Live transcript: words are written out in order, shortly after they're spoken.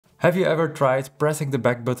Have you ever tried pressing the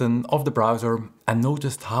back button of the browser and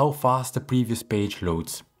noticed how fast the previous page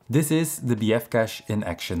loads? This is the BFCache in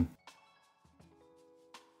action.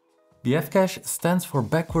 BFCache stands for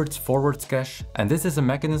backwards forwards cache, and this is a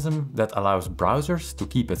mechanism that allows browsers to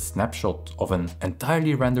keep a snapshot of an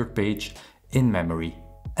entirely rendered page in memory.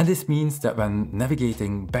 And this means that when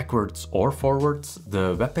navigating backwards or forwards,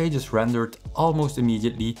 the web page is rendered almost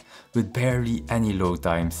immediately with barely any load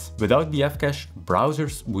times. Without BFCache,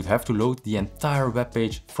 browsers would have to load the entire web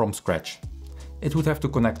page from scratch. It would have to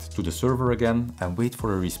connect to the server again and wait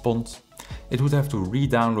for a response. It would have to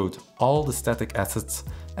re-download all the static assets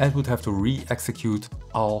and would have to re-execute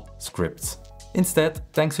all scripts. Instead,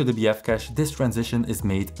 thanks to the BFCache, this transition is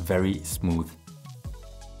made very smooth.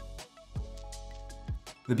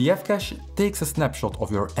 The BFCache takes a snapshot of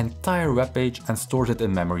your entire web page and stores it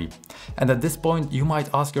in memory. And at this point, you might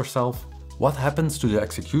ask yourself, what happens to the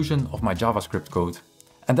execution of my JavaScript code?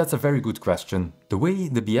 And that's a very good question. The way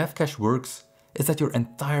the BFCache works is that your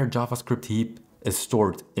entire JavaScript heap is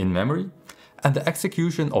stored in memory and the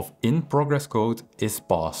execution of in-progress code is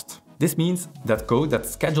paused. This means that code that's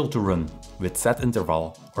scheduled to run with set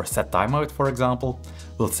interval or set timeout, for example,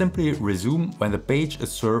 will simply resume when the page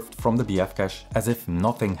is served from the BFCache as if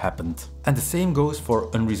nothing happened. And the same goes for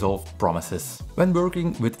unresolved promises. When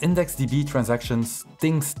working with IndexedDB transactions,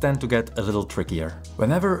 things tend to get a little trickier.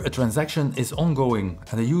 Whenever a transaction is ongoing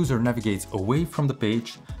and the user navigates away from the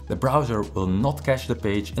page, the browser will not cache the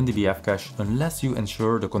page in the BFCache unless you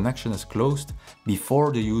ensure the connection is closed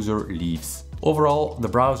before the user leaves. Overall, the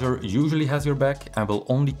browser usually has your back and will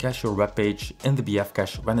only cache your web page in the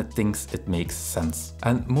BFCache when it thinks it makes sense.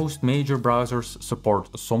 And most major browsers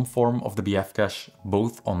support some form of the BFCache,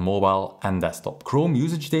 both on mobile and desktop. Chrome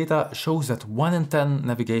usage data shows that 1 in 10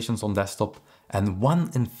 navigations on desktop and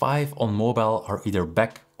 1 in 5 on mobile are either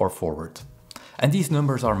back or forward. And these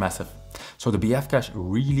numbers are massive. So the BFCache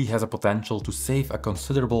really has a potential to save a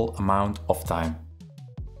considerable amount of time.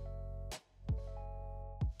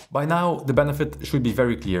 By now, the benefit should be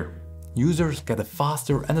very clear. Users get a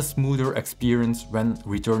faster and a smoother experience when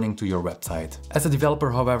returning to your website. As a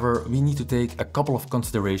developer, however, we need to take a couple of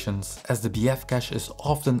considerations, as the BFCache is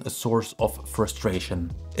often a source of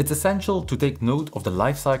frustration. It's essential to take note of the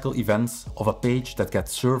lifecycle events of a page that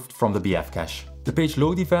gets served from the BFCache. The page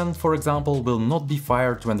load event, for example, will not be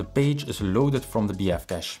fired when the page is loaded from the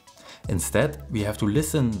BFCache. Instead, we have to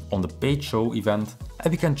listen on the page show event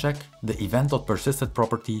and we can check the event.persisted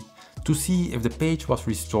property to see if the page was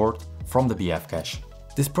restored from the BFCache.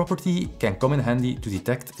 This property can come in handy to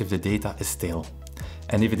detect if the data is stale.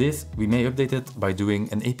 And if it is, we may update it by doing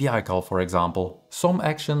an API call, for example. Some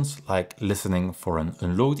actions, like listening for an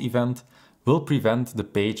unload event, will prevent the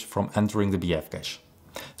page from entering the BFCache.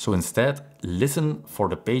 So instead, listen for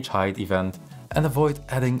the page hide event and avoid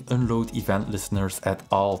adding unload event listeners at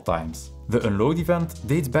all times. The unload event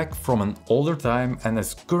dates back from an older time and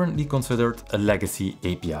is currently considered a legacy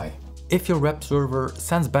API. If your web server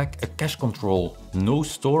sends back a cache control no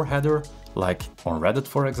store header, like on Reddit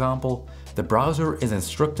for example, the browser is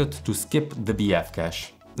instructed to skip the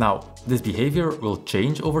BFCache. Now, this behavior will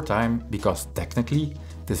change over time because technically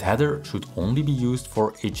this header should only be used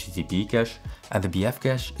for HTTP cache and the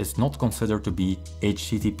BFCache is not considered to be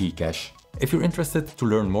HTTP cache. If you're interested to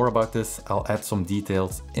learn more about this, I'll add some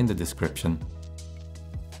details in the description.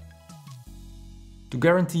 To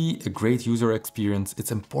guarantee a great user experience,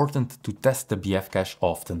 it's important to test the BFCache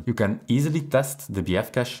often. You can easily test the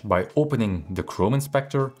BFCache by opening the Chrome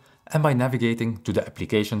inspector and by navigating to the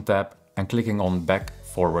application tab and clicking on back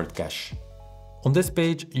forward cache. On this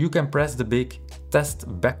page, you can press the big test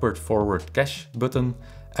backward forward cache button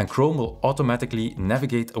and Chrome will automatically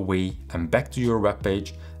navigate away and back to your web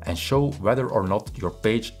page and show whether or not your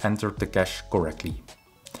page entered the cache correctly.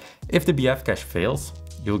 If the BFCache fails,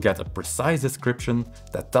 you'll get a precise description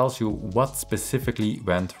that tells you what specifically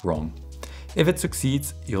went wrong. If it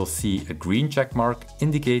succeeds, you'll see a green check mark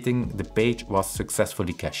indicating the page was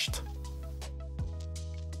successfully cached.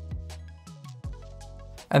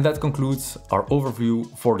 And that concludes our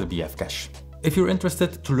overview for the BFCache. If you're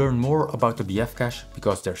interested to learn more about the BFCache,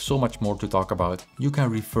 because there's so much more to talk about, you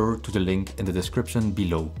can refer to the link in the description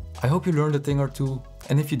below. I hope you learned a thing or two,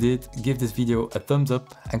 and if you did, give this video a thumbs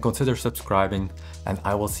up and consider subscribing, and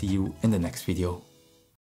I will see you in the next video.